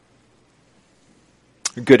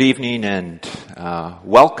Good evening and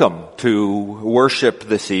welcome to worship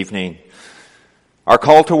this evening. Our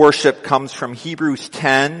call to worship comes from Hebrews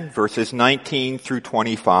 10, verses 19 through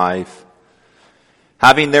 25.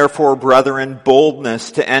 Having therefore, brethren,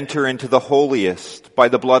 boldness to enter into the holiest by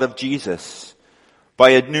the blood of Jesus, by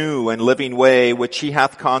a new and living way which he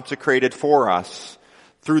hath consecrated for us,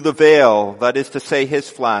 through the veil, that is to say, his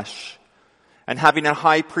flesh. And having a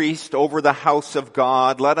high priest over the house of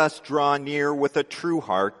God, let us draw near with a true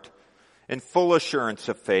heart, in full assurance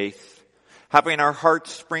of faith, having our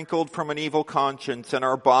hearts sprinkled from an evil conscience and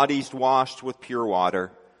our bodies washed with pure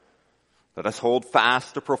water. Let us hold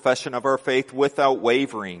fast the profession of our faith without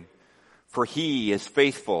wavering, for he is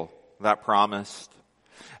faithful that promised.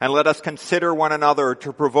 And let us consider one another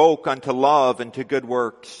to provoke unto love and to good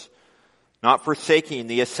works, not forsaking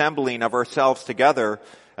the assembling of ourselves together,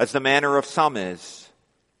 as the manner of some is,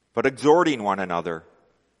 but exhorting one another,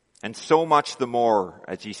 and so much the more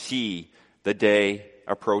as ye see the day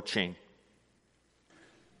approaching.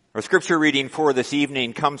 Our scripture reading for this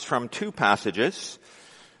evening comes from two passages.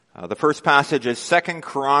 The first passage is 2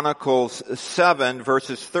 Chronicles 7,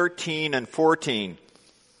 verses 13 and 14.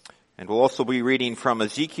 And we'll also be reading from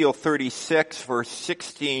Ezekiel 36, verse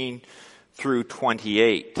 16 through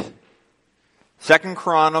 28. 2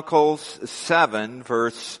 Chronicles 7,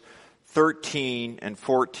 verse 13 and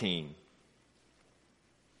 14.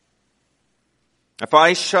 If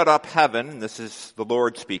I shut up heaven, this is the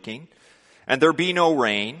Lord speaking, and there be no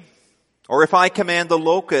rain, or if I command the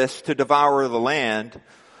locusts to devour the land,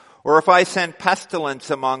 or if I send pestilence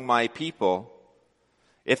among my people,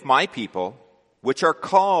 if my people, which are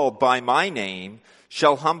called by my name,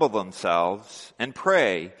 shall humble themselves and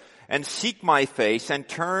pray and seek my face and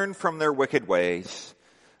turn from their wicked ways,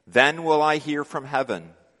 then will I hear from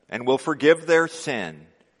heaven and will forgive their sin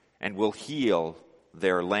and will heal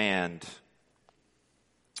their land.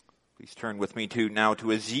 Please turn with me now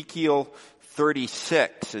to Ezekiel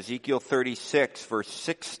 36. Ezekiel 36, verse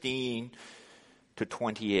 16 to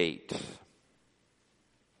 28.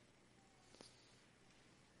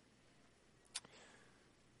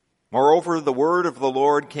 Moreover, the word of the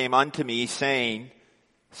Lord came unto me, saying,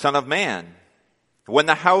 Son of man, when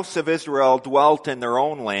the house of Israel dwelt in their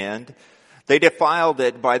own land, they defiled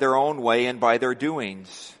it by their own way and by their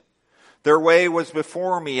doings. Their way was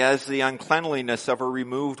before me as the uncleanliness of a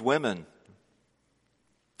removed woman.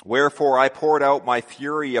 Wherefore I poured out my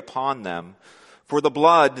fury upon them, for the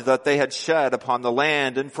blood that they had shed upon the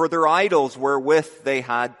land, and for their idols wherewith they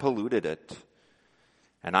had polluted it.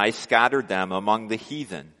 And I scattered them among the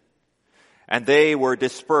heathen, and they were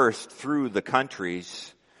dispersed through the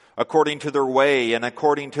countries. According to their way and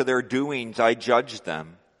according to their doings I judged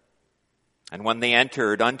them. And when they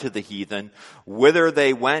entered unto the heathen, whither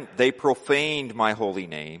they went, they profaned my holy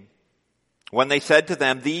name. When they said to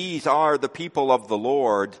them, These are the people of the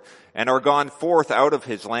Lord, and are gone forth out of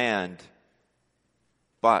his land.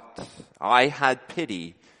 But I had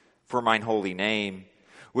pity for mine holy name,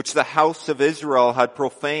 which the house of Israel had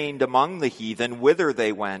profaned among the heathen, whither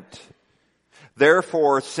they went.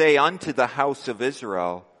 Therefore say unto the house of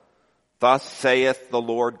Israel, Thus saith the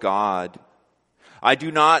Lord God, I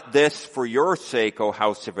do not this for your sake, O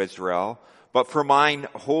house of Israel, but for mine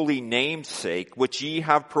holy name's sake, which ye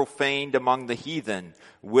have profaned among the heathen,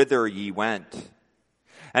 whither ye went.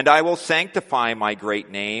 And I will sanctify my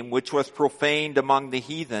great name, which was profaned among the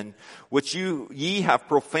heathen, which ye have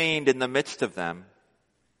profaned in the midst of them.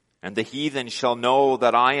 And the heathen shall know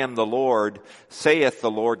that I am the Lord, saith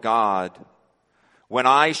the Lord God, when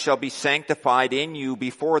I shall be sanctified in you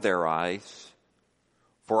before their eyes.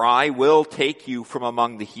 For I will take you from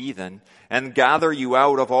among the heathen, and gather you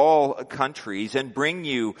out of all countries, and bring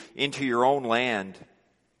you into your own land.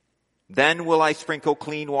 Then will I sprinkle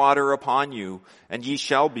clean water upon you, and ye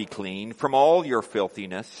shall be clean. From all your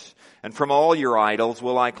filthiness, and from all your idols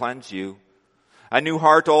will I cleanse you. A new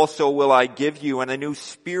heart also will I give you, and a new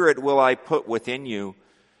spirit will I put within you.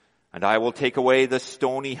 And I will take away the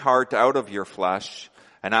stony heart out of your flesh,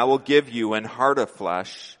 and I will give you an heart of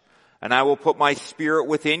flesh. And I will put my spirit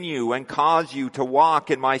within you, and cause you to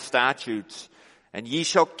walk in my statutes. And ye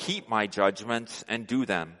shall keep my judgments, and do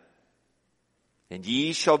them. And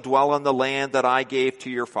ye shall dwell in the land that I gave to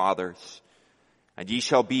your fathers. And ye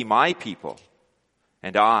shall be my people,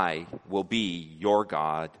 and I will be your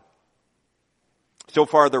God. So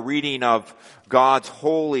far, the reading of God's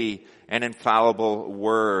holy and infallible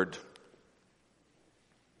word.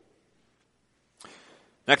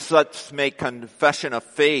 Next, let's make confession of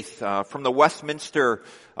faith from the Westminster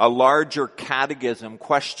Larger Catechism,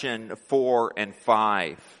 question 4 and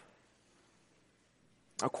 5.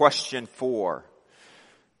 Question 4.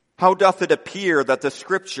 How doth it appear that the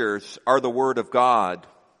Scriptures are the Word of God?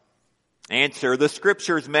 Answer, the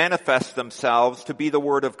Scriptures manifest themselves to be the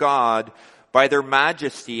Word of God by their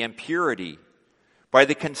majesty and purity, by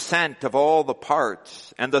the consent of all the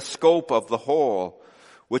parts and the scope of the whole,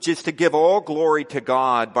 which is to give all glory to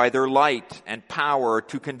God by their light and power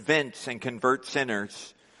to convince and convert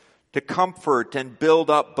sinners, to comfort and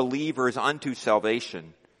build up believers unto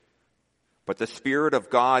salvation. But the Spirit of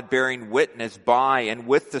God bearing witness by and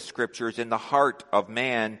with the Scriptures in the heart of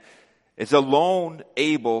man is alone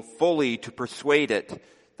able fully to persuade it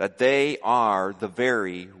that they are the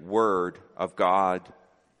very Word of God.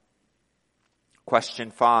 Question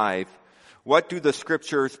 5. What do the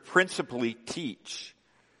Scriptures principally teach?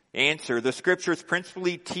 Answer, the Scriptures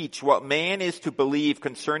principally teach what man is to believe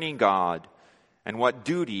concerning God and what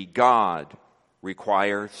duty God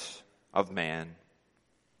requires of man.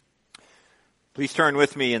 Please turn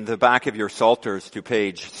with me in the back of your Psalters to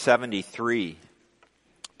page 73.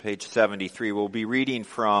 Page 73. We'll be reading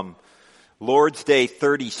from Lord's Day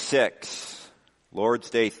 36. Lord's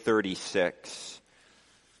Day 36.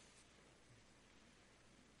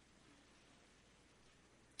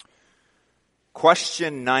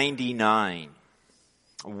 Question 99.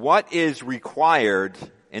 What is required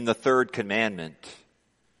in the third commandment?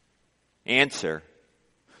 Answer,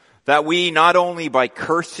 that we not only by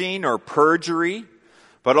cursing or perjury,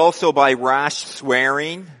 but also by rash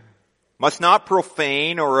swearing, must not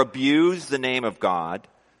profane or abuse the name of God,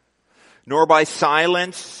 nor by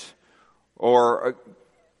silence or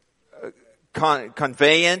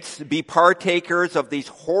conveyance be partakers of these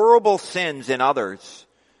horrible sins in others.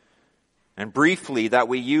 And briefly, that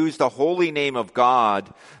we use the holy name of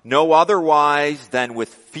God no otherwise than with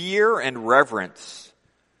fear and reverence,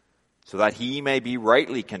 so that he may be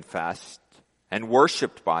rightly confessed and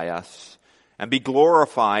worshipped by us and be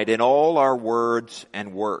glorified in all our words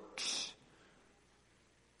and works.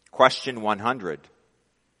 Question 100.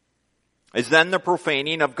 Is then the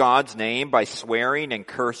profaning of God's name by swearing and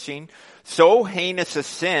cursing so heinous a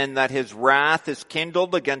sin that his wrath is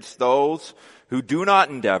kindled against those who do not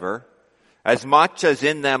endeavor, as much as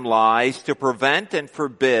in them lies, to prevent and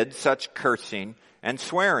forbid such cursing and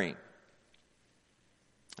swearing?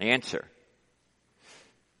 Answer,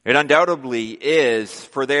 it undoubtedly is,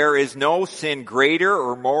 for there is no sin greater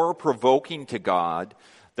or more provoking to God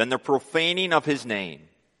than the profaning of his name.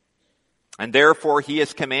 And therefore he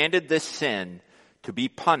has commanded this sin to be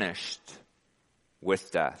punished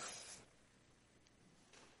with death.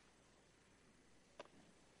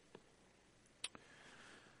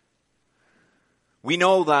 We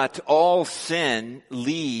know that all sin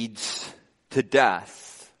leads to death.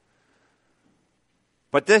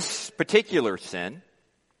 But this particular sin,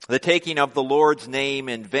 the taking of the Lord's name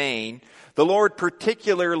in vain, the Lord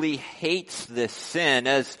particularly hates this sin,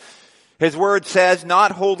 as his word says,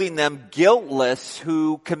 not holding them guiltless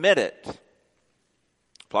who commit it.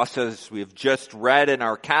 Plus, as we've just read in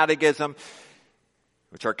our catechism,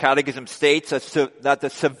 which our catechism states that the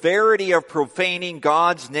severity of profaning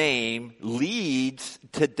God's name leads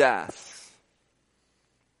to death.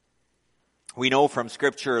 We know from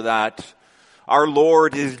Scripture that our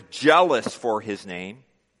Lord is jealous for his name.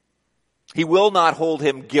 He will not hold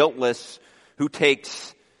him guiltless who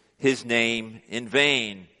takes his name in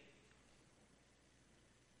vain.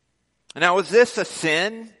 Now, is this a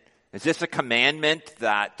sin? Is this a commandment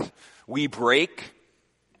that we break?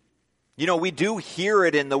 You know, we do hear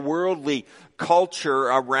it in the worldly culture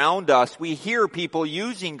around us. We hear people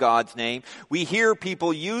using God's name. We hear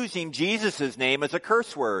people using Jesus' name as a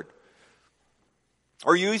curse word,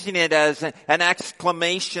 or using it as an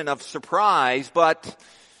exclamation of surprise. But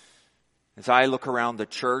as I look around the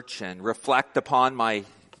church and reflect upon my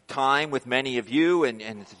time with many of you,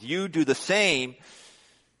 and you do the same,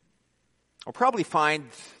 I'll probably find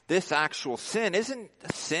this actual sin isn't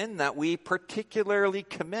a sin that we particularly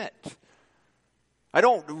commit. I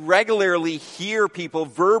don't regularly hear people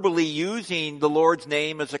verbally using the Lord's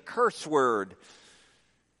name as a curse word.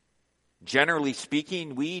 Generally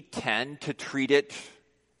speaking, we tend to treat it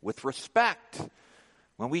with respect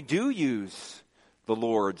when we do use the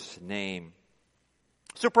Lord's name.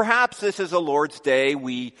 So perhaps this is a Lord's Day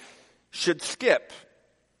we should skip.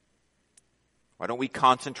 Why don't we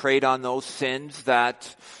concentrate on those sins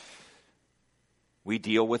that we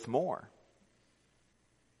deal with more?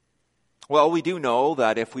 Well, we do know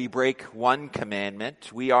that if we break one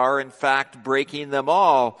commandment, we are in fact breaking them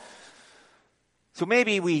all. So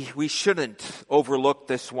maybe we shouldn't overlook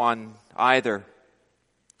this one either.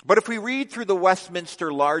 But if we read through the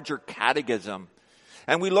Westminster Larger Catechism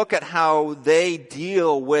and we look at how they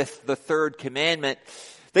deal with the third commandment,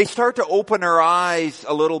 they start to open our eyes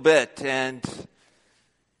a little bit and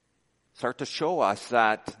start to show us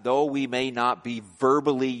that though we may not be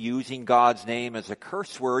verbally using God's name as a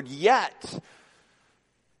curse word, yet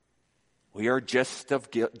we are just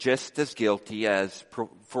as guilty as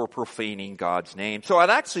for profaning God's name. So I'd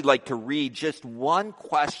actually like to read just one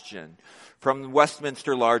question from the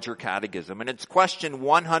Westminster Larger Catechism, and it's question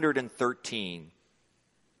 113.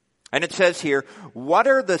 And it says here, what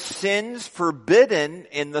are the sins forbidden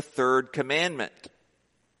in the third commandment?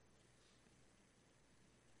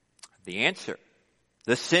 The answer.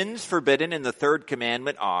 The sins forbidden in the third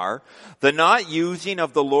commandment are the not using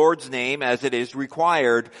of the Lord's name as it is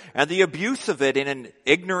required, and the abuse of it in an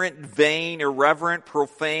ignorant, vain, irreverent,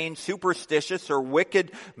 profane, superstitious, or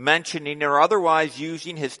wicked mentioning or otherwise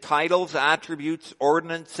using his titles, attributes,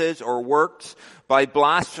 ordinances, or works by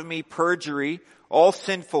blasphemy, perjury, all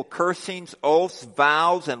sinful cursings, oaths,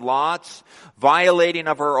 vows, and lots, violating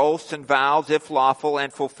of our oaths and vows, if lawful,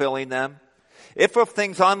 and fulfilling them. If of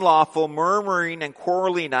things unlawful, murmuring and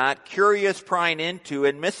quarreling at, curious prying into,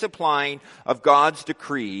 and misapplying of God's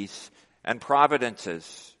decrees and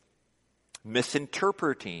providences.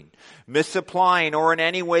 Misinterpreting, misapplying, or in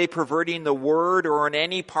any way perverting the word or in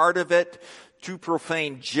any part of it to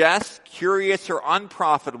profane jests, curious or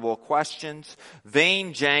unprofitable questions,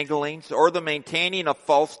 vain janglings, or the maintaining of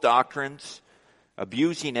false doctrines,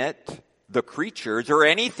 abusing it, the creatures, or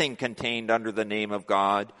anything contained under the name of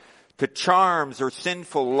God, to charms or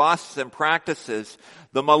sinful lusts and practices,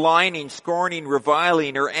 the maligning, scorning,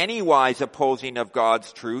 reviling, or anywise opposing of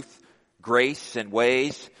God's truth, grace, and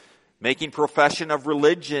ways, making profession of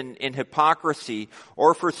religion in hypocrisy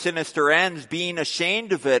or for sinister ends, being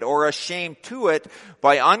ashamed of it or ashamed to it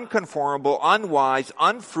by unconformable, unwise,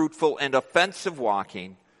 unfruitful, and offensive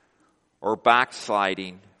walking, or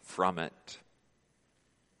backsliding from it.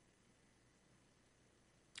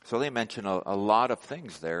 So they mention a lot of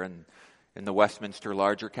things there in the Westminster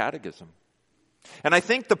Larger Catechism. And I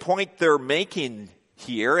think the point they're making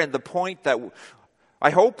here, and the point that I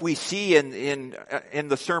hope we see in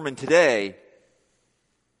the sermon today,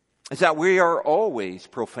 is that we are always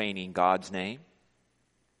profaning God's name.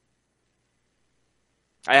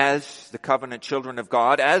 As the covenant children of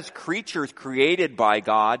God, as creatures created by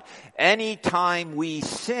God, anytime we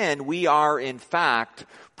sin, we are in fact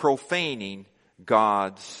profaning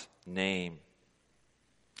God's name.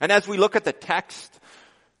 And as we look at the text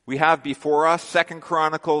we have before us, 2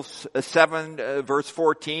 Chronicles 7 verse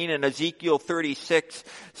 14 and Ezekiel 36,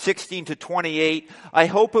 16 to 28, I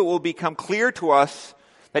hope it will become clear to us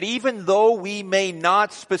that even though we may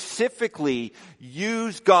not specifically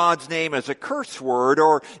use God's name as a curse word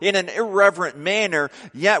or in an irreverent manner,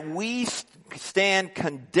 yet we stand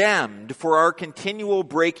condemned for our continual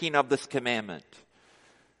breaking of this commandment.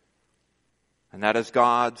 And that as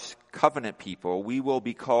God's covenant people, we will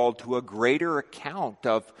be called to a greater account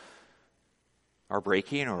of our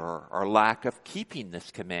breaking or our lack of keeping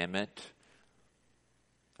this commandment,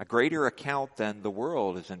 a greater account than the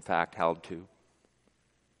world is in fact held to.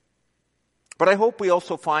 But I hope we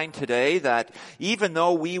also find today that even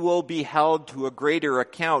though we will be held to a greater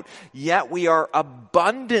account, yet we are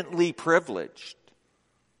abundantly privileged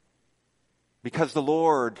because the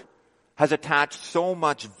Lord has attached so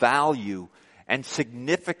much value and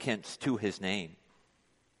significance to His name.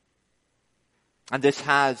 And this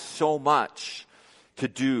has so much to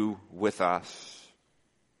do with us.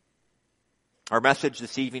 Our message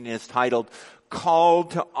this evening is titled,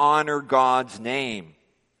 Called to Honor God's Name.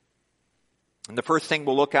 And the first thing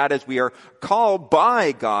we'll look at is we are called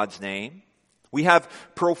by God's name. We have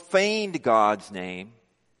profaned God's name.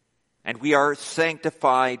 And we are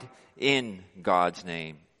sanctified in God's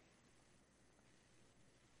name.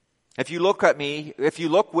 If you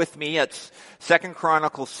look with me at 2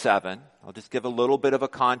 Chronicles 7, I'll just give a little bit of a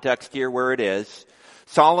context here where it is.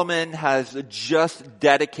 Solomon has just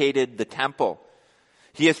dedicated the temple.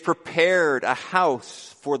 He has prepared a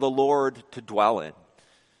house for the Lord to dwell in.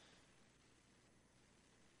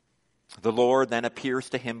 The Lord then appears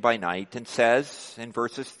to him by night and says in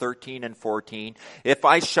verses 13 and 14, if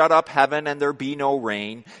I shut up heaven and there be no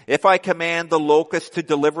rain, if I command the locusts to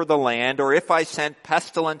deliver the land, or if I send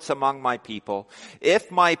pestilence among my people,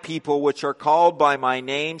 if my people which are called by my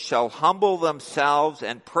name shall humble themselves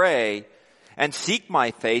and pray and seek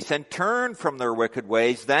my face and turn from their wicked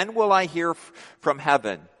ways, then will I hear from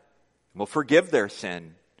heaven, will forgive their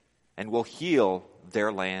sin, and will heal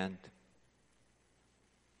their land.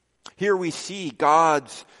 Here we see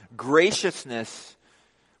God's graciousness.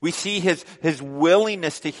 We see His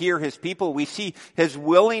willingness to hear His people. We see His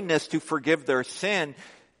willingness to forgive their sin.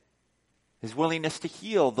 His willingness to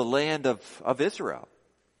heal the land of Israel.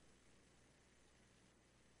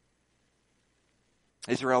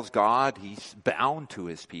 Israel's God, he's bound to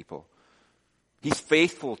his people. He's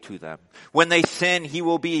faithful to them. When they sin,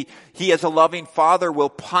 he as a loving father will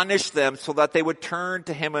punish them so that they would turn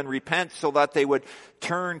to him and repent, so that they would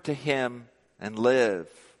turn to him and live.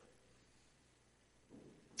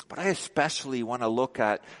 But I especially want to look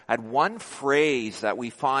at one phrase that we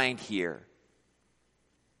find here,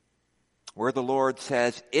 where the Lord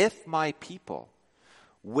says, if my people,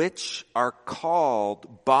 which are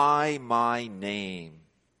called by my name.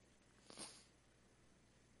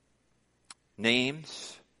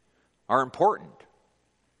 Names are important.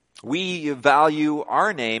 We value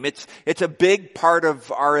our name. It's a big part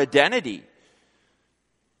of our identity.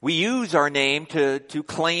 We use our name to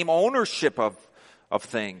claim ownership of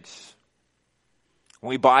things. When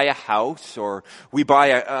we buy a house or we buy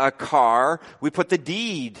a car, we put the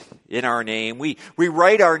deed in our name. We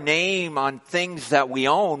write our name on things that we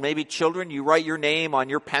own. Maybe children, you write your name on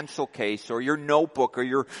your pencil case or your notebook or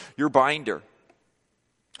your binder.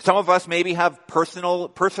 Some of us maybe have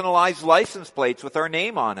personalized license plates with our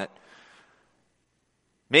name on it.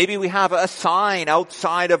 Maybe we have a sign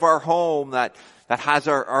outside of our home that has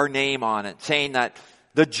our name on it, saying that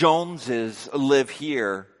the Joneses live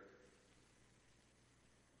here.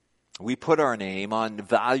 We put our name on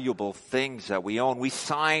valuable things that we own. We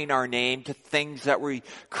sign our name to things that we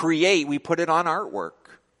create. We put it on artwork.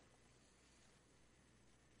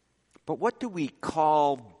 But what do we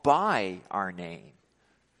call by our name?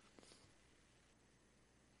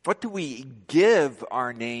 What do we give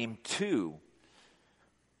our name to?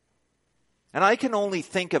 And I can only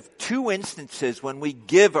think of two instances when we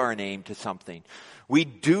give our name to something. We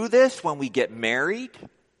do this when we get married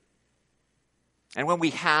and when we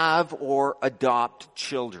have or adopt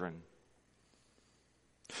children.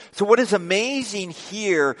 So what is amazing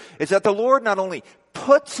here is that the Lord not only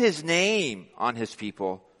puts his name on his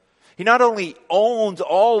people, he not only owns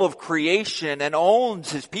all of creation and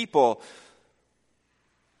owns his people.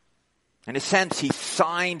 In a sense, he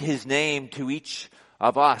signed his name to each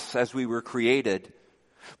of us as we were created.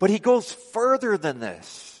 But he goes further than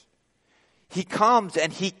this. He comes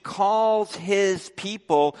and he calls his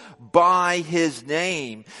people by his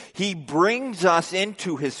name. He brings us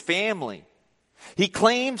into his family. He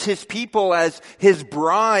claims his people as his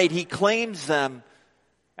bride. He claims them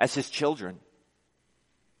as his children.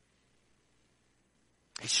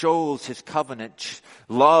 He shows his covenant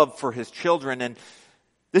love for his children. And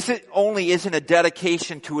this only isn't a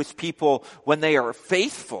dedication to his people when they are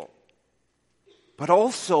faithful, but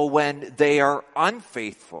also when they are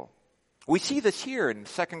unfaithful. We see this here in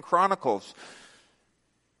 2 Chronicles.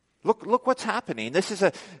 Look what's happening.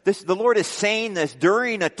 The Lord is saying this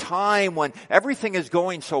during a time when everything is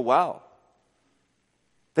going so well.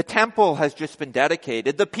 The temple has just been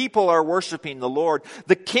dedicated. The people are worshiping the Lord.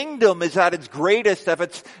 The kingdom is at its greatest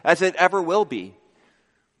as it ever will be.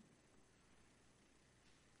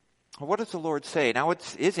 What does the Lord say? Now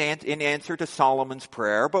it is in answer to Solomon's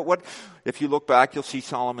prayer, but if you look back, you'll see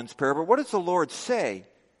Solomon's prayer, but what does the Lord say?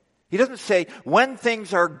 He doesn't say, when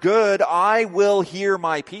things are good, I will hear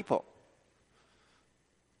my people.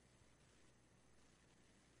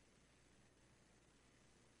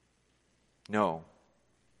 No.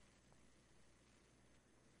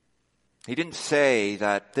 He didn't say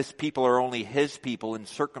that this people are only his people in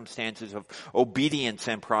circumstances of obedience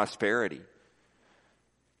and prosperity.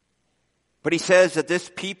 But he says that this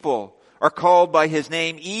people are called by his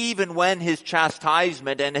name even when his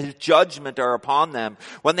chastisement and his judgment are upon them,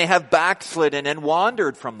 when they have backslidden and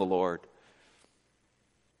wandered from the Lord.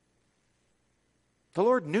 The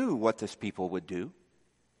Lord knew what this people would do.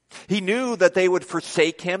 He knew that they would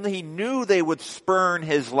forsake him. He knew they would spurn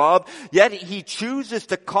his love. Yet he chooses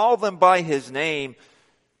to call them by his name.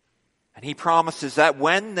 And he promises that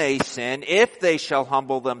when they sin, if they shall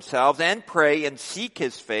humble themselves and pray and seek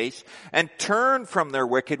his face and turn from their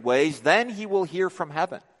wicked ways, then he will hear from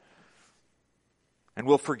heaven and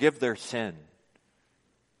will forgive their sin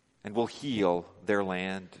and will heal their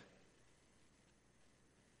land.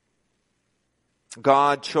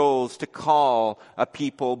 God chose to call a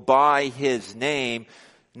people by his name,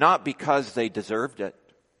 not because they deserved it,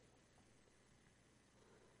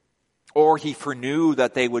 or he foreknew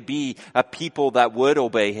that they would be a people that would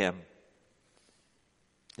obey him.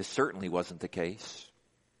 This certainly wasn't the case.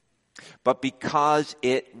 But because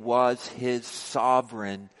it was his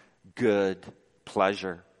sovereign good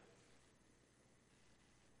pleasure.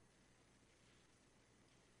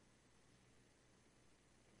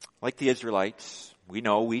 Like the Israelites, we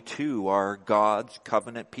know we too are God's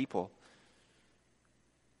covenant people.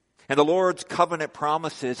 And the Lord's covenant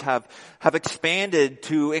promises have expanded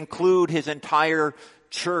to include his entire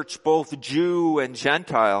church, both Jew and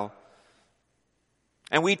Gentile.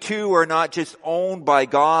 And we too are not just owned by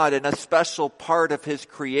God and a special part of His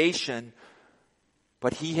creation,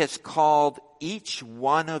 but He has called each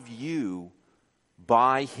one of you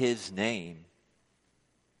by His name.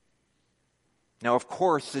 Now, of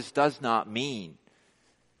course, this does not mean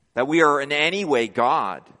that we are in any way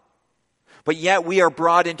God, but yet we are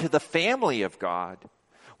brought into the family of God.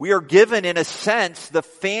 We are given, in a sense, the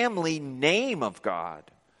family name of God.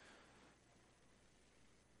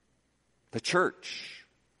 The church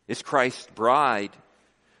is Christ's bride.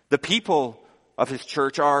 The people of His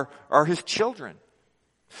church are His children.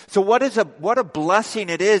 So what a blessing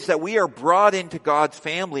it is that we are brought into God's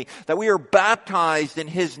family, that we are baptized in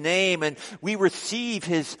His name, and we receive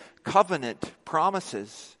His covenant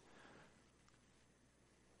promises.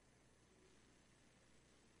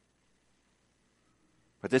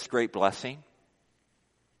 But this great blessing,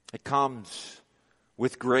 it comes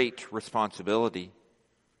with great responsibility.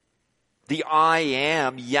 The I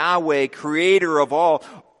am, Yahweh, creator of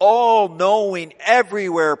all-knowing,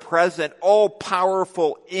 everywhere present,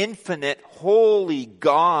 all-powerful, infinite, holy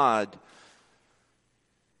God,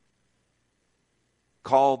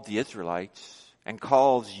 called the Israelites and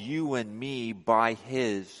calls you and me by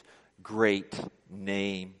His great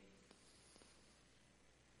name.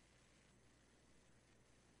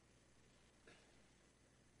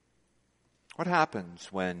 What happens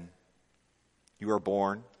when you are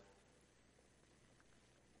born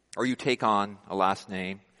or you take on a last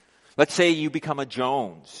name? Let's say you become a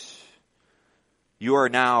Jones. You are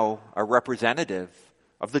now a representative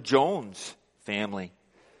of the Jones family.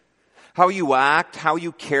 How you act, how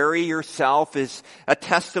you carry yourself is a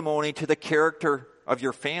testimony to the character of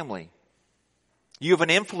your family. You have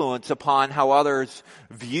an influence upon how others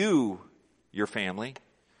view your family.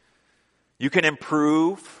 You can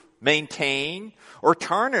improve, maintain, or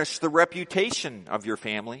tarnish the reputation of your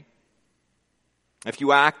family. If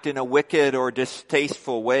you act in a wicked or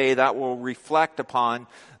distasteful way, that will reflect upon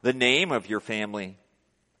the name of your family.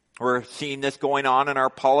 We're seeing this going on in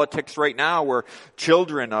our politics right now, where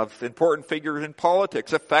children of important figures in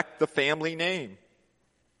politics affect the family name.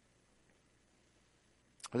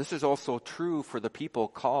 But this is also true for the people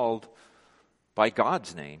called by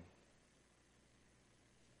God's name.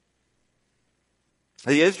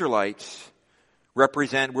 The Israelites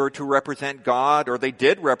were to represent God, or they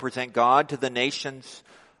did represent God to the nations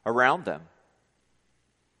around them.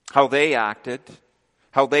 How they acted,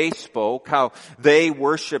 how they spoke, how they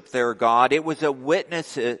worshiped their God, it was a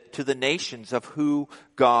witness to the nations of who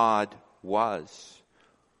God was.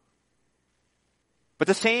 But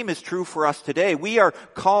the same is true for us today. We are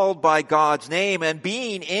called by God's name, and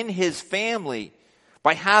being in His family,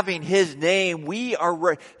 by having His name, we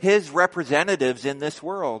are His representatives in this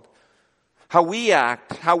world. How we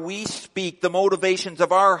act, how we speak, the motivations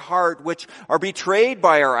of our heart, which are betrayed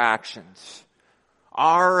by our actions,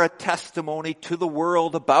 are a testimony to the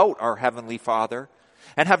world about our Heavenly Father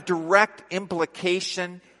and have direct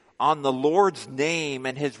implication on the Lord's name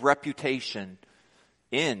and His reputation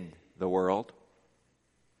in the world.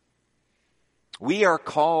 We are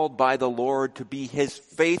called by the Lord to be His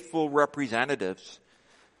faithful representatives.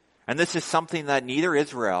 And this is something that neither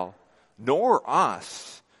Israel nor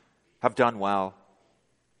us have done well.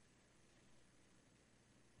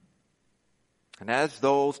 And as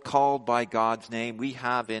those called by God's name, we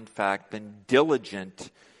have in fact been diligent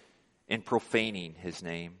in profaning His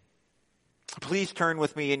name. Please turn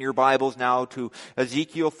with me in your Bibles now to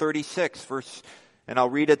Ezekiel 36, and I'll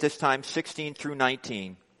read it this time 16 through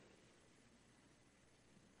 19.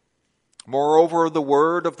 Moreover, the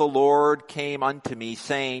word of the Lord came unto me,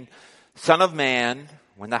 saying, Son of man,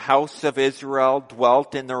 when the house of Israel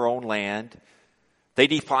dwelt in their own land, they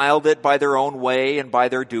defiled it by their own way and by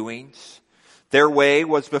their doings. Their way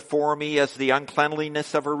was before me as the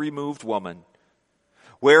uncleanliness of a removed woman.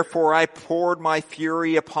 Wherefore I poured my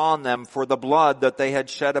fury upon them for the blood that they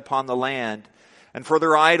had shed upon the land, and for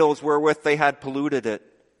their idols wherewith they had polluted it.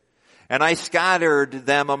 And I scattered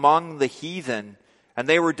them among the heathen, and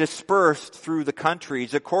they were dispersed through the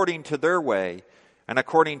countries according to their way and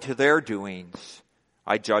according to their doings.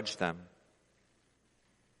 I judged them.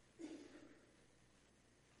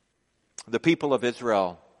 The people of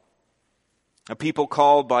Israel, a people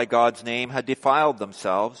called by God's name, had defiled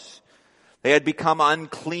themselves. They had become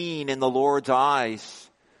unclean in the Lord's eyes.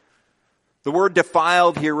 The word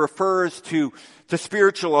defiled here refers to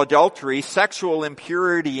spiritual adultery, sexual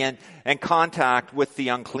impurity, and contact with the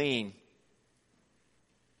unclean.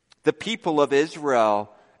 The people of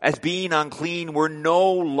Israel, as being unclean, were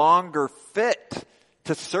no longer fit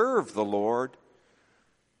to serve the Lord.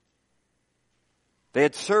 They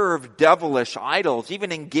had served devilish idols,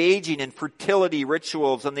 even engaging in fertility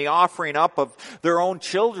rituals and the offering up of their own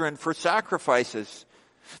children for sacrifices.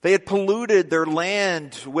 They had polluted their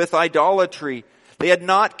land with idolatry. They had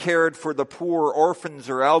not cared for the poor, orphans,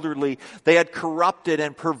 or elderly. They had corrupted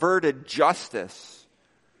and perverted justice.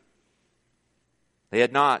 They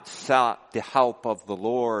had not sought the help of the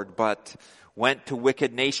Lord, but went to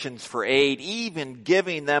wicked nations for aid, even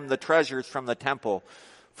giving them the treasures from the temple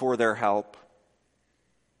for their help.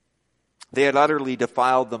 They had utterly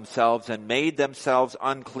defiled themselves and made themselves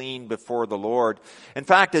unclean before the Lord. In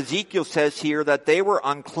fact, Ezekiel says here that they were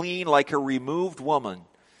unclean like a removed woman.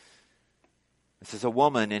 This is a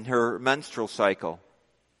woman in her menstrual cycle.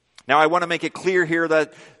 Now, I want to make it clear here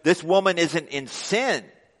that this woman isn't in sin.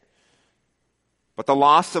 But the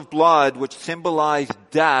loss of blood, which symbolized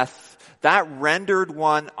death, that rendered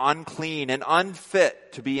one unclean and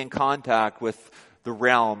unfit to be in contact with the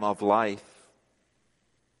realm of life.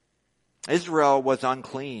 Israel was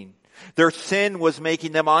unclean. Their sin was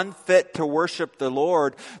making them unfit to worship the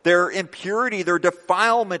Lord. Their impurity, their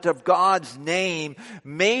defilement of God's name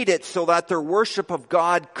made it so that their worship of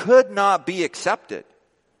God could not be accepted.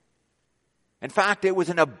 In fact, it was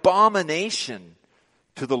an abomination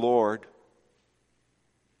to the Lord.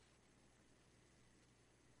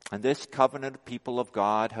 And this covenant people of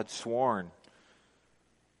God had sworn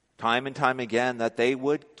time and time again that they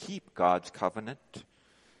would keep God's covenant.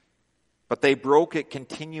 But they broke it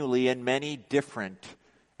continually in many different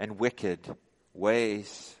and wicked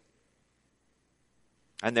ways.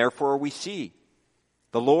 And therefore we see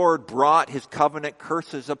the Lord brought his covenant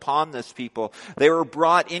curses upon this people. They were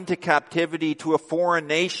brought into captivity to a foreign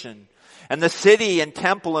nation. And the city and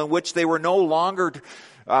temple in which they were no longer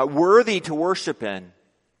worthy to worship in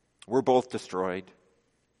were both destroyed.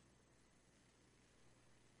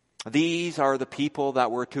 These are the people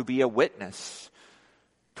that were to be a witness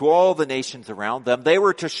to all the nations around them. They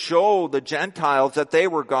were to show the Gentiles that they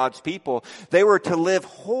were God's people. They were to live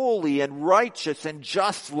holy and righteous and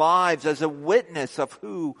just lives as a witness of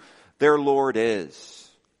who their Lord is.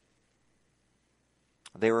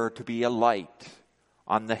 They were to be a light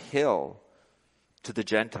on the hill to the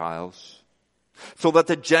Gentiles, so that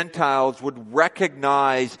the Gentiles would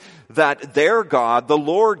recognize that their God, the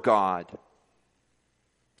Lord God,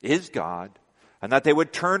 is God, and that they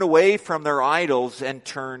would turn away from their idols and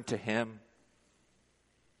turn to him.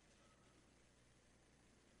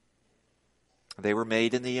 They were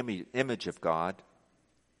made in the image of God.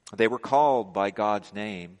 They were called by God's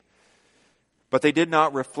name. But they did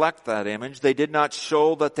not reflect that image. They did not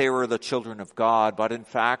show that they were the children of God, but in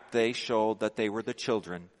fact they showed that they were the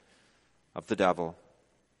children of the devil.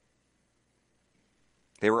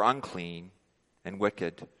 They were unclean and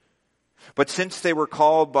wicked. But since they were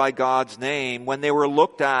called by God's name, when they were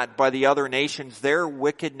looked at by the other nations, their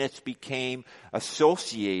wickedness became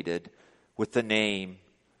associated with the name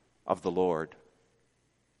of the Lord.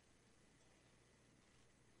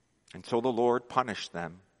 And so the Lord punished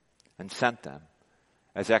them and sent them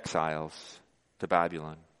as exiles to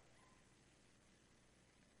Babylon.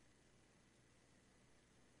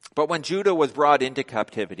 But when Judah was brought into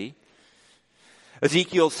captivity,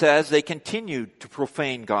 Ezekiel says they continued to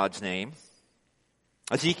profane God's name.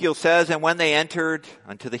 Ezekiel says, and when they entered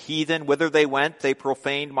unto the heathen, whither they went, they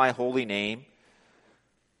profaned my holy name.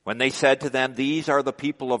 When they said to them, these are the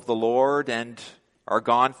people of the Lord, and are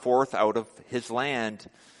gone forth out of his land.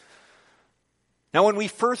 Now when we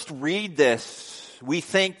first read this, we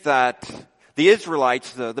think that the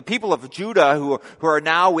Israelites, the people of Judah who are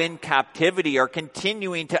now in captivity, are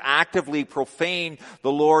continuing to actively profane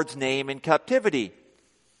the Lord's name in captivity.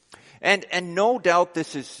 And no doubt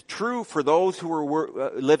this is true for those who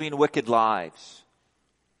were living wicked lives.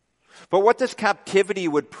 But what this captivity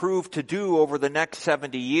would prove to do over the next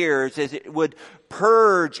 70 years is it would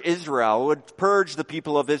purge Israel, would purge the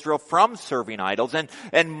people of Israel from serving idols,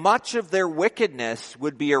 and much of their wickedness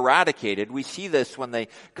would be eradicated. We see this when they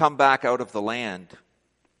come back out of the land.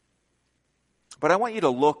 But I want you to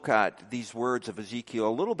look at these words of Ezekiel a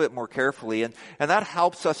little bit more carefully, and that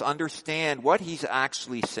helps us understand what he's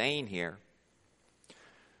actually saying here.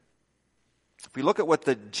 If we look at what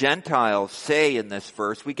the Gentiles say in this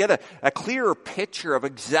verse, we get a clearer picture of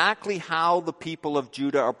exactly how the people of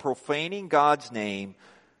Judah are profaning God's name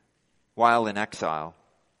while in exile.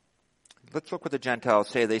 Let's look what the Gentiles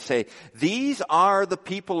say. They say, these are the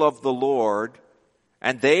people of the Lord,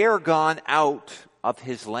 and they are gone out of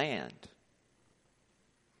his land.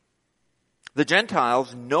 The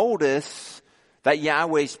Gentiles notice that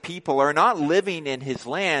Yahweh's people are not living in his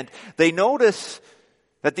land. They notice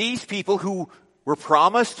that these people who were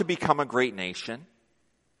promised to become a great nation,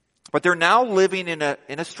 But they're now living in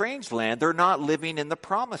a strange land. They're not living in the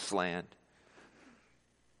promised land.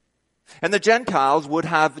 And the Gentiles would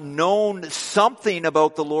have known something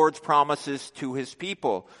about the Lord's promises to his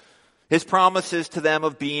people. His promises to them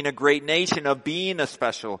of being a great nation, of being a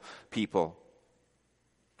special people.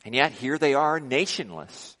 And yet here they are,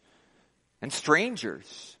 nationless and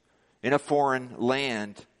strangers in a foreign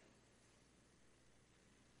land.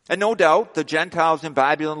 And no doubt the Gentiles in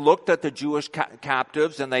Babylon looked at the Jewish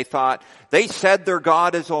captives and they thought, they said their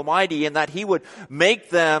God is almighty and that he would make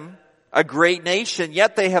them a great nation,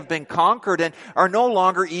 yet they have been conquered and are no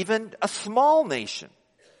longer even a small nation.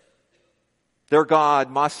 Their God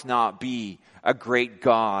must not be a great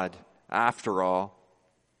God after all.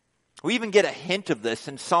 We even get a hint of this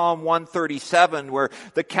in Psalm 137 where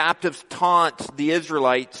the captives taunt the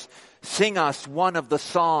Israelites, "Sing us one of the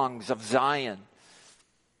songs of Zion."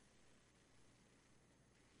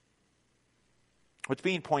 What's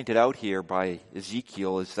being pointed out here by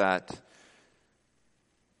Ezekiel is that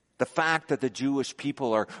the fact that the Jewish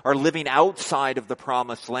people are living outside of the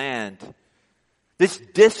promised land, this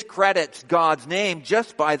discredits God's name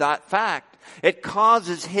just by that fact. It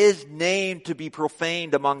causes his name to be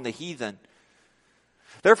profaned among the heathen.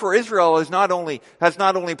 Therefore, Israel has not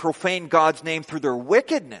only profaned God's name through their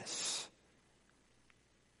wickedness,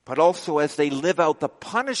 but also as they live out the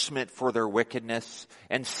punishment for their wickedness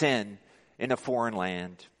and sin in a foreign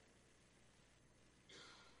land.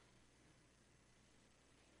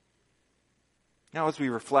 Now, as we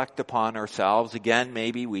reflect upon ourselves, again,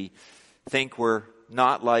 maybe we think we're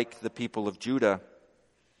not like the people of Judah.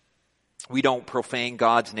 We don't profane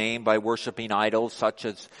God's name by worshiping idols such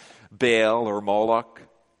as Baal or Moloch.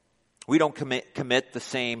 We don't commit the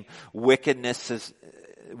same wickedness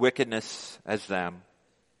as them.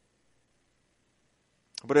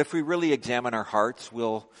 But if we really examine our hearts,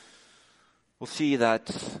 we'll see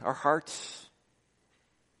that our hearts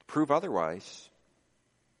prove otherwise.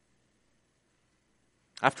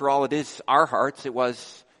 After all, it is our hearts. It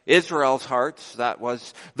was Israel's hearts. That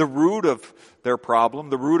was the root of their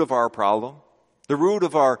problem, the root of our problem, the root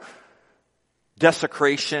of our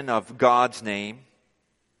desecration of God's name.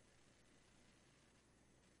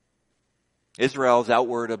 Israel's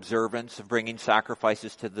outward observance of bringing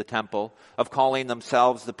sacrifices to the temple, of calling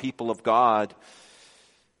themselves the people of God,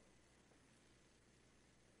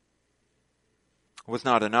 was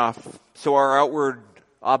not enough. So our outward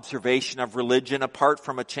observation of religion, apart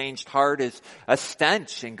from a changed heart, is a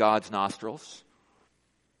stench in God's nostrils.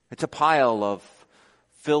 It's a pile of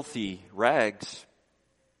filthy rags.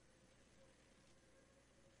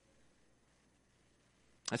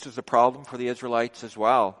 This was a problem for the Israelites as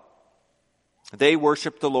well. They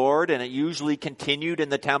worshiped the Lord, and it usually continued in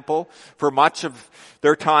the temple. For much of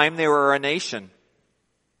their time, they were a nation.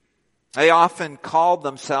 They often called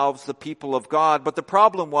themselves the people of God, but the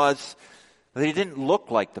problem was they didn't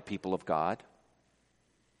look like the people of God.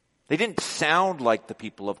 They didn't sound like the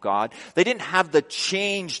people of God. They didn't have the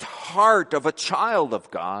changed heart of a child of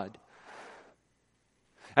God.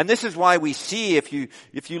 And this is why we see, if you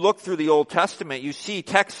look through the Old Testament, you see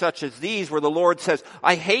texts such as these where the Lord says,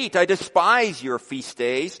 I despise your feast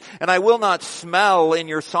days, and I will not smell in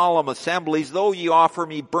your solemn assemblies. Though ye offer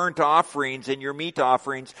me burnt offerings and your meat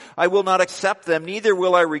offerings, I will not accept them, neither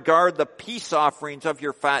will I regard the peace offerings of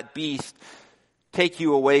your fat beast. Take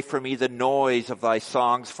you away from me the noise of thy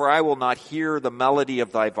songs, for I will not hear the melody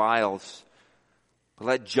of thy viols. But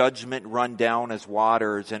let judgment run down as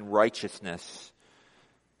waters, and righteousness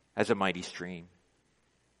as a mighty stream.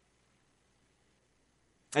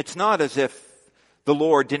 It's not as if the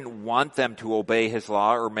Lord didn't want them to obey his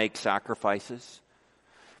law or make sacrifices.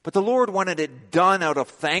 But the Lord wanted it done out of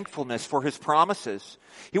thankfulness for his promises.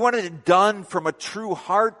 He wanted it done from a true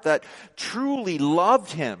heart that truly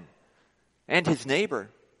loved him and his neighbor.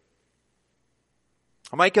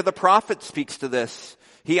 Micah the prophet speaks to this.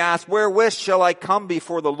 He asks, wherewith shall I come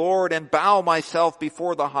before the Lord and bow myself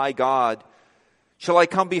before the high God? Shall I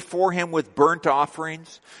come before him with burnt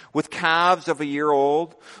offerings, with calves of a year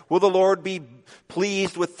old? Will the Lord be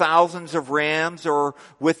pleased with thousands of rams, or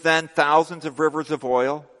with then thousands of rivers of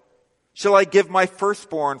oil? Shall I give my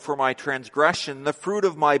firstborn for my transgression, the fruit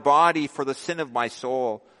of my body for the sin of my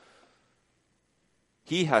soul?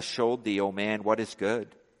 He hath showed thee, O man, what is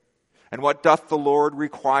good. And what doth the Lord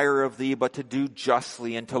require of thee but to do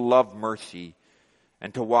justly, and to love mercy,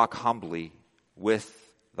 and to walk humbly with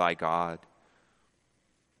thy God?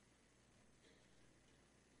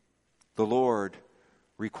 The Lord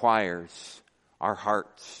requires our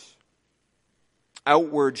hearts.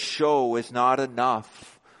 Outward show is not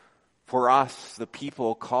enough for us, the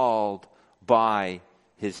people called by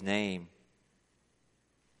his name.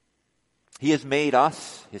 He has made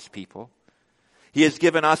us his people. He has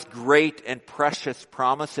given us great and precious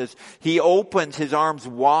promises. He opens his arms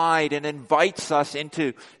wide and invites us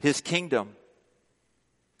into his kingdom.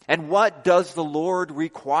 And what does the Lord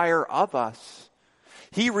require of us?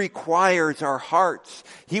 He requires our hearts.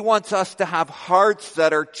 He wants us to have hearts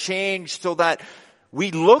that are changed so that we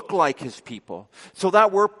look like his people, so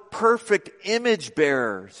that we're perfect image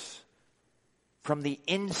bearers from the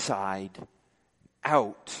inside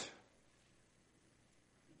out.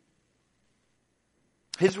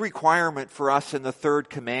 His requirement for us in the third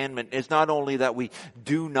commandment is not only that we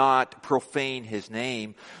do not profane his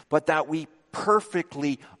name, but that we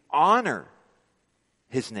perfectly honor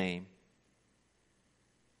his name.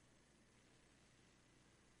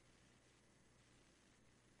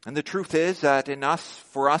 And the truth is that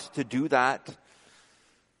for us to do that,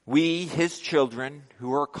 we, his children,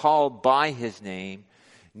 who are called by his name,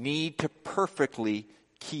 need to perfectly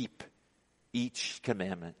keep each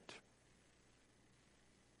commandment.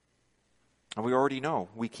 And we already know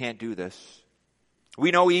we can't do this.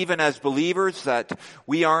 We know even as believers that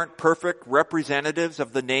we aren't perfect representatives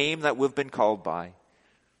of the name that we've been called by.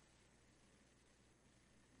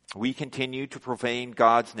 We continue to profane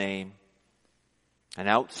God's name. And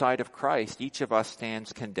outside of Christ, each of us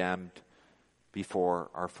stands condemned before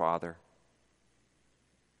our Father.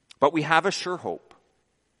 But we have a sure hope.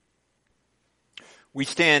 We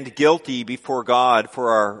stand guilty before God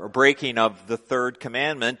for our breaking of the third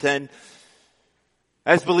commandment. And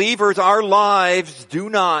as believers, our lives do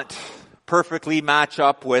not perfectly match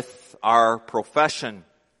up with our profession.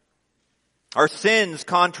 Our sins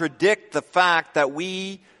contradict the fact that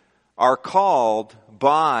we are called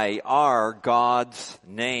by our God's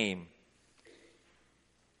name.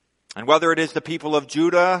 And whether it is the people of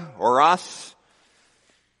Judah or us,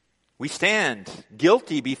 we stand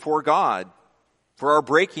guilty before God for our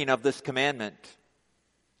breaking of this commandment.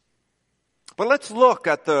 But let's look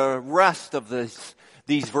at the rest of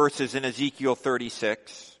these verses in Ezekiel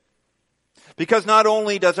 36. Because not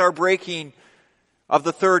only does our breaking of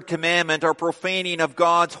the third commandment, our profaning of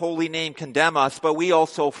God's holy name condemn us, but we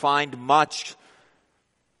also find much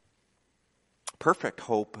perfect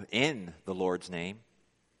hope in the Lord's name.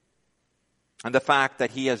 And the fact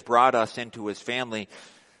that he has brought us into his family.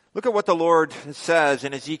 Look at what the Lord says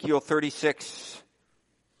in Ezekiel 36,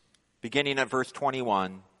 beginning at verse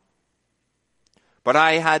 21. But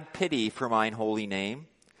I had pity for mine holy name,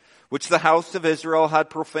 which the house of Israel had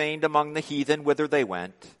profaned among the heathen whither they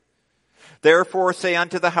went. Therefore say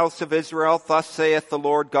unto the house of Israel, thus saith the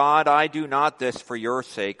Lord God, I do not this for your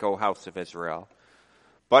sake, O house of Israel,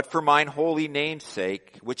 but for mine holy name's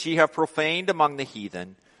sake, which ye have profaned among the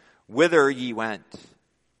heathen, whither ye went.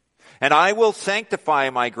 And I will sanctify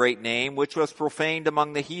my great name, which was profaned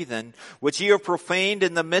among the heathen, which ye have profaned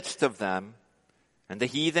in the midst of them. And the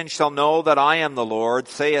heathen shall know that I am the Lord,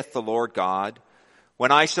 saith the Lord God, when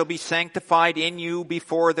I shall be sanctified in you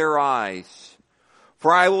before their eyes.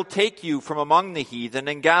 For I will take you from among the heathen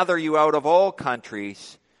and gather you out of all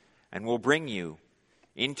countries and will bring you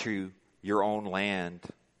into your own land.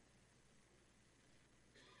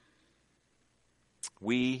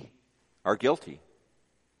 We are guilty.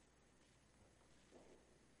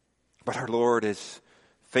 But our Lord is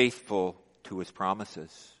faithful to his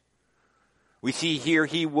promises. We see here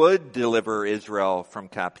he would deliver Israel from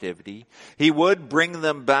captivity. He would bring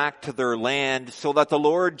them back to their land so that the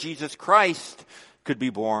Lord Jesus Christ could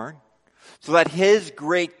be born, so that his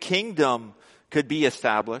great kingdom could be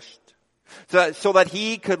established, so that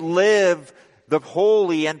he could live the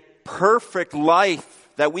holy and perfect life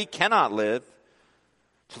that we cannot live,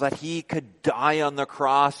 so that he could die on the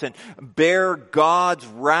cross and bear God's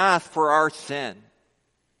wrath for our sin.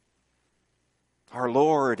 Our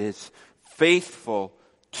Lord is faithful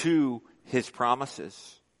to his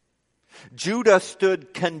promises. Judah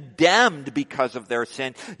stood condemned because of their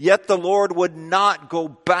sin, yet the Lord would not go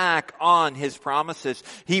back on his promises.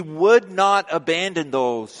 He would not abandon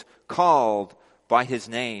those called by his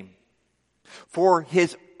name. For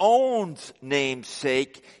his own name's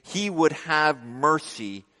sake, he would have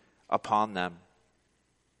mercy upon them.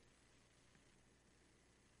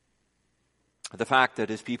 The fact that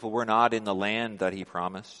his people were not in the land that he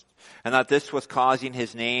promised, and that this was causing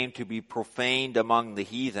his name to be profaned among the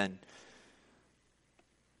heathen.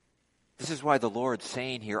 This is why the Lord's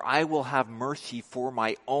saying here, I will have mercy for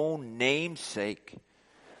my own name's sake.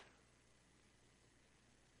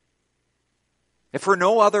 If for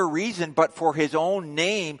no other reason but for his own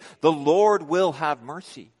name, the Lord will have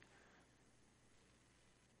mercy.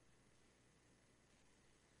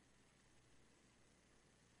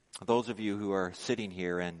 Those of you who are sitting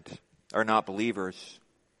here and are not believers,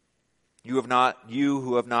 You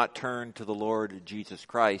who have not turned to the Lord Jesus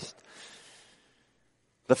Christ.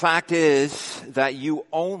 The fact is that you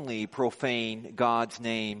only profane God's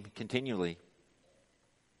name continually.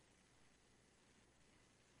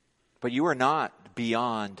 But you are not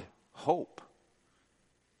beyond hope.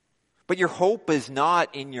 But your hope is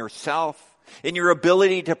not in yourself, in your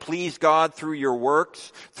ability to please God through your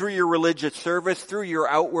works, through your religious service, through your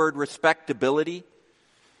outward respectability.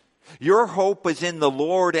 Your hope is in the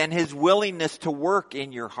Lord and His willingness to work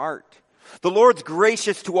in your heart. The Lord's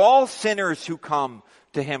gracious to all sinners who come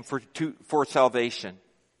to Him for salvation.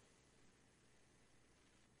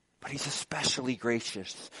 But He's especially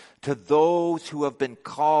gracious to those who have been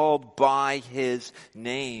called by His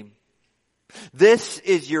name. This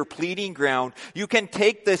is your pleading ground. You can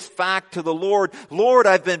take this fact to the Lord. Lord,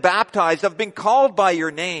 I've been baptized. I've been called by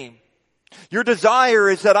your name. Your desire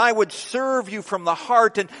is that I would serve you from the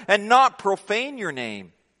heart and not profane your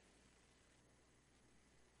name.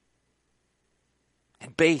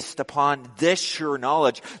 And based upon this sure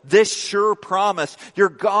knowledge, this sure promise, your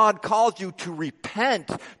God calls you to repent,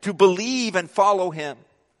 to believe and follow Him.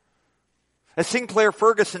 As Sinclair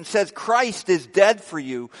Ferguson says, Christ is dead for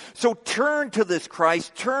you. So turn to this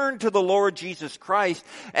Christ, turn to the Lord Jesus Christ,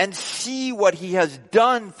 and see what He has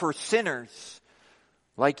done for sinners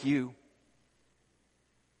like you.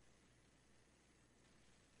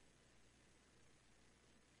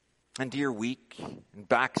 And dear weak and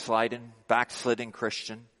backslidden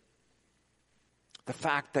Christian, the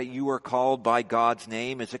fact that you are called by God's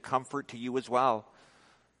name is a comfort to you as well.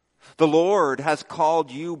 The Lord has called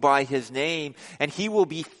you by His name, and He will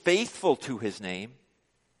be faithful to His name.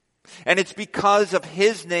 And it's because of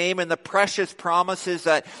His name and the precious promises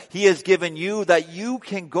that He has given you that you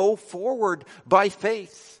can go forward by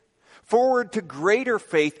faith. Forward to greater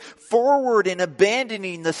faith. Forward in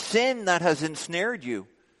abandoning the sin that has ensnared you.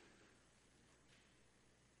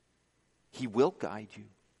 He will guide you.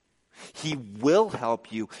 He will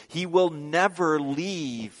help you. He will never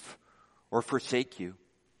leave or forsake you.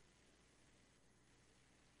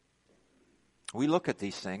 We look at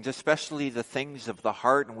these things, especially the things of the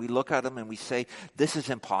heart, and we look at them and we say, this is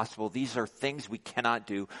impossible. These are things we cannot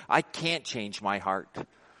do. I can't change my heart.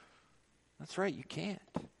 That's right, you can't.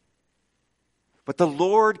 But the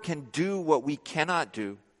Lord can do what we cannot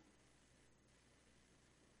do.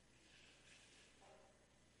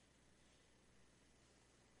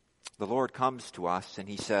 The Lord comes to us and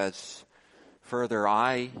He says, further,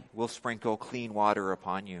 I will sprinkle clean water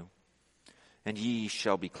upon you, and ye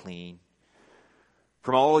shall be clean.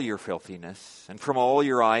 From all your filthiness and from all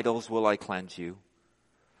your idols will I cleanse you.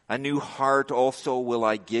 A new heart also will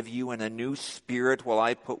I give you, and a new spirit will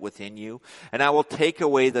I put within you. And I will take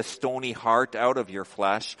away the stony heart out of your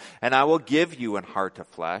flesh, and I will give you an heart of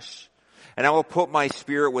flesh. And I will put my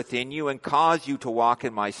spirit within you and cause you to walk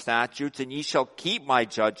in my statutes, and ye shall keep my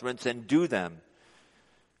judgments and do them.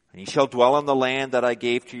 And ye shall dwell in the land that I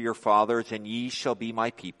gave to your fathers, and ye shall be my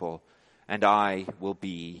people, and I will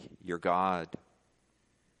be your God.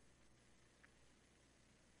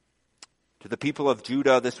 To the people of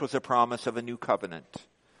Judah, this was a promise of a new covenant.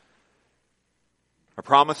 A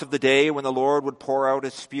promise of the day when the Lord would pour out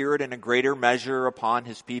His Spirit in a greater measure upon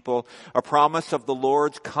His people. A promise of the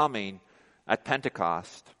Lord's coming at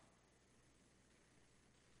Pentecost.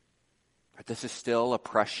 But this is still a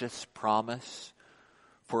precious promise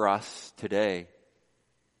for us today.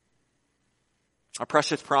 A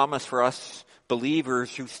precious promise for us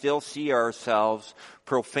believers who still see ourselves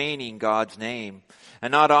profaning God's name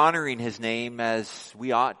and not honoring His name as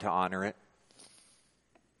we ought to honor it.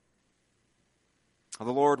 The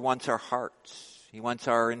Lord wants our hearts. He wants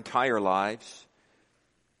our entire lives.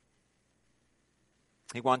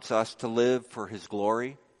 He wants us to live for His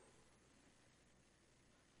glory.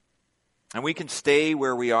 And we can stay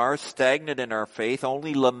where we are, stagnant in our faith,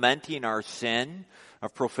 only lamenting our sin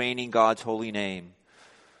of profaning God's holy name.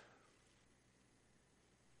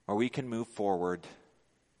 Or we can move forward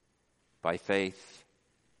by faith.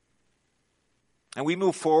 And we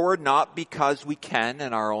move forward not because we can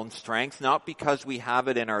in our own strength, not because we have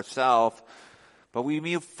it in ourselves, but we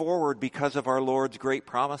move forward because of our Lord's great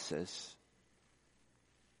promises.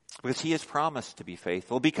 Because He has promised to be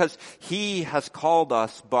faithful, because He has called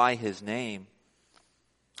us by His name.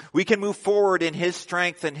 We can move forward in His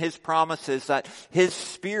strength and His promises that His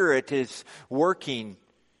Spirit is working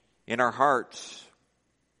in our hearts.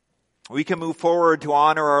 We can move forward to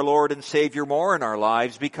honor our Lord and Savior more in our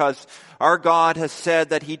lives because our God has said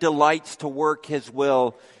that He delights to work His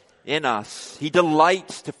will in us. He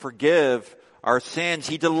delights to forgive our sins.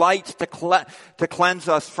 He delights to cleanse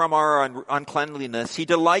us from our uncleanliness. He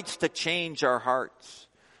delights to change our hearts.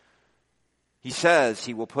 He says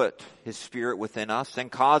he will put his Spirit within us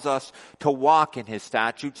and cause us to walk in his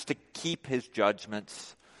statutes, to keep his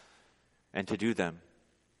judgments, and to do them.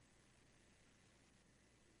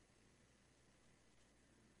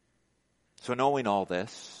 So knowing all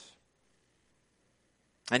this,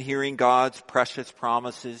 and hearing God's precious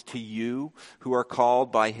promises to you who are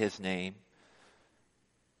called by his name,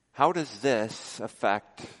 how does this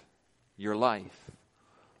affect your life?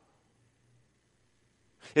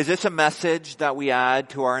 Is this a message that we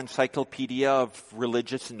add to our encyclopedia of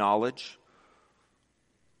religious knowledge?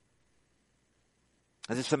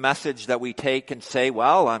 Is this a message that we take and say,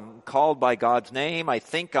 well, I'm called by God's name, I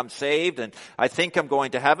think I'm saved, and I think I'm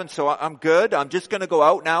going to heaven, so I'm good, I'm just going to go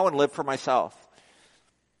out now and live for myself?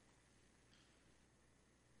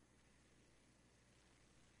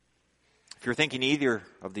 If you're thinking either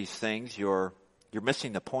of these things, you're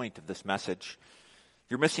missing the point of this message.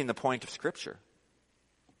 You're missing the point of Scripture.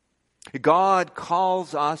 God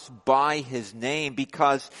calls us by his name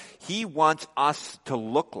because he wants us to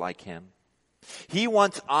look like him. He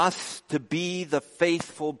wants us to be the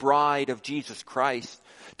faithful bride of Jesus Christ,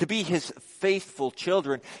 to be his faithful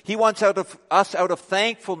children. He wants us out of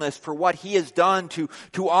thankfulness for what he has done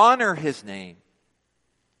to honor his name.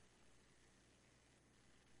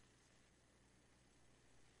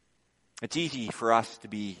 It's easy for us to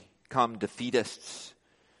become defeatists,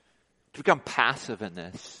 to become passive in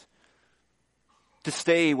this, to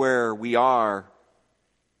stay where we are.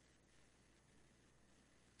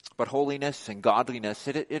 But holiness and godliness,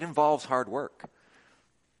 it involves hard work.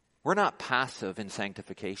 We're not passive in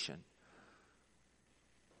sanctification.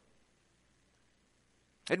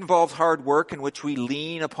 It involves hard work in which we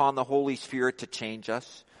lean upon the Holy Spirit to change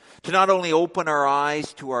us, to not only open our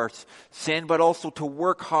eyes to our sin, but also to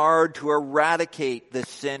work hard to eradicate this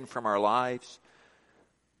sin from our lives.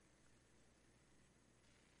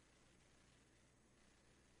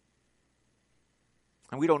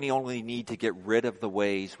 And we don't only need to get rid of the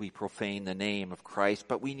ways we profane the name of Christ,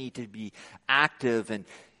 but we need to be active in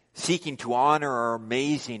seeking to honor our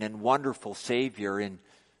amazing and wonderful Savior in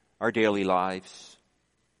our daily lives.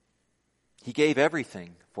 He gave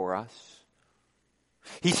everything for us.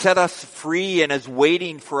 He set us free and is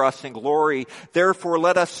waiting for us in glory. Therefore,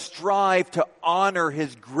 let us strive to honor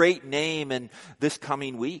his great name in this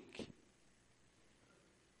coming week.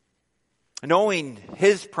 Knowing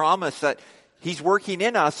his promise that he's working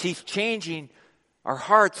in us, he's changing our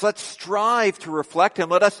hearts. Let's strive to reflect him.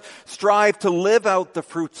 Let us strive to live out the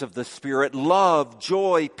fruits of the Spirit: love,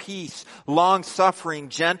 joy, peace, long-suffering,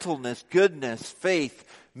 gentleness, goodness, faith,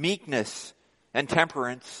 meekness, and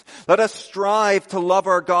temperance. Let us strive to love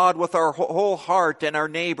our God with our whole heart and our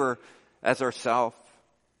neighbor as ourselves.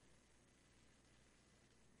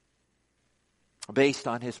 Based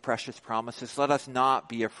on his precious promises, let us not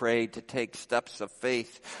be afraid to take steps of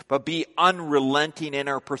faith, but be unrelenting in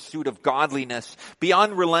our pursuit of godliness, be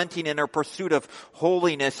unrelenting in our pursuit of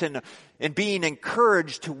holiness, and being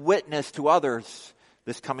encouraged to witness to others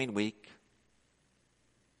this coming week.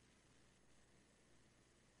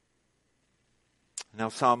 Now,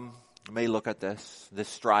 some may look at this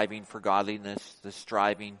striving for godliness, this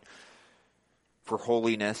striving for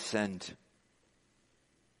holiness, and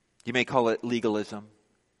you may call it legalism.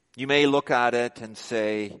 You may look at it and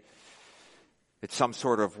say it's some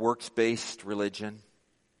sort of works-based religion.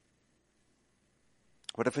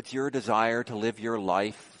 What if it's your desire to live your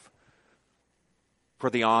life for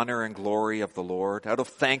the honor and glory of the Lord, out of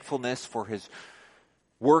thankfulness for his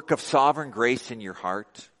work of sovereign grace in your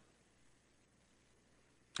heart?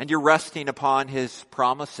 And you're resting upon his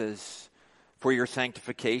promises for your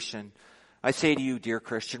sanctification. I say to you, dear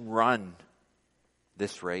Christian, run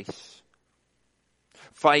this race.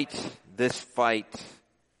 Fight this fight.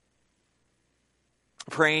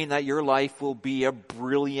 Praying that your life will be a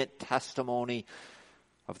brilliant testimony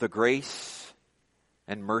of the grace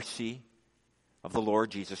and mercy of the Lord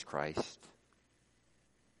Jesus Christ.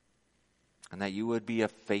 And that you would be a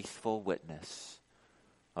faithful witness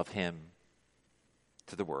of him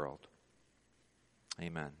to the world.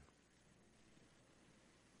 Amen.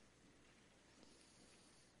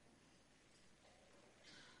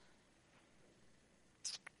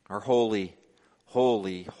 Our holy,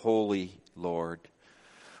 holy, holy Lord,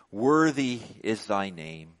 worthy is thy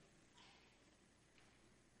name.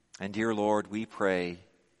 And dear Lord, we pray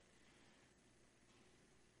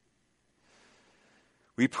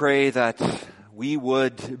that we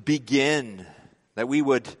would begin, that we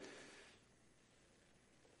would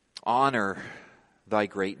honor thy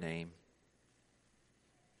great name.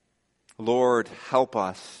 Lord, help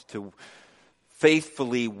us to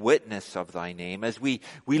faithfully witness of thy name, as we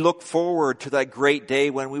look forward to that great day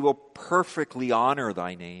when we will perfectly honor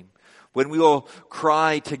thy name, when we will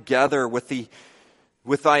cry together with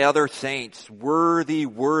thy other saints, worthy,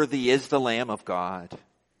 worthy is the Lamb of God.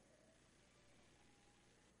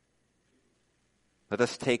 Let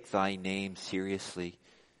us take thy name seriously.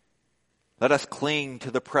 Let us cling to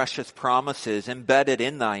the precious promises embedded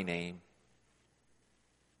in thy name.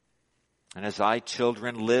 And as thy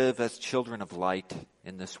children live as children of light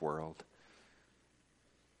in this world.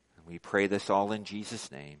 And we pray this all in Jesus'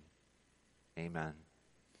 name. Amen.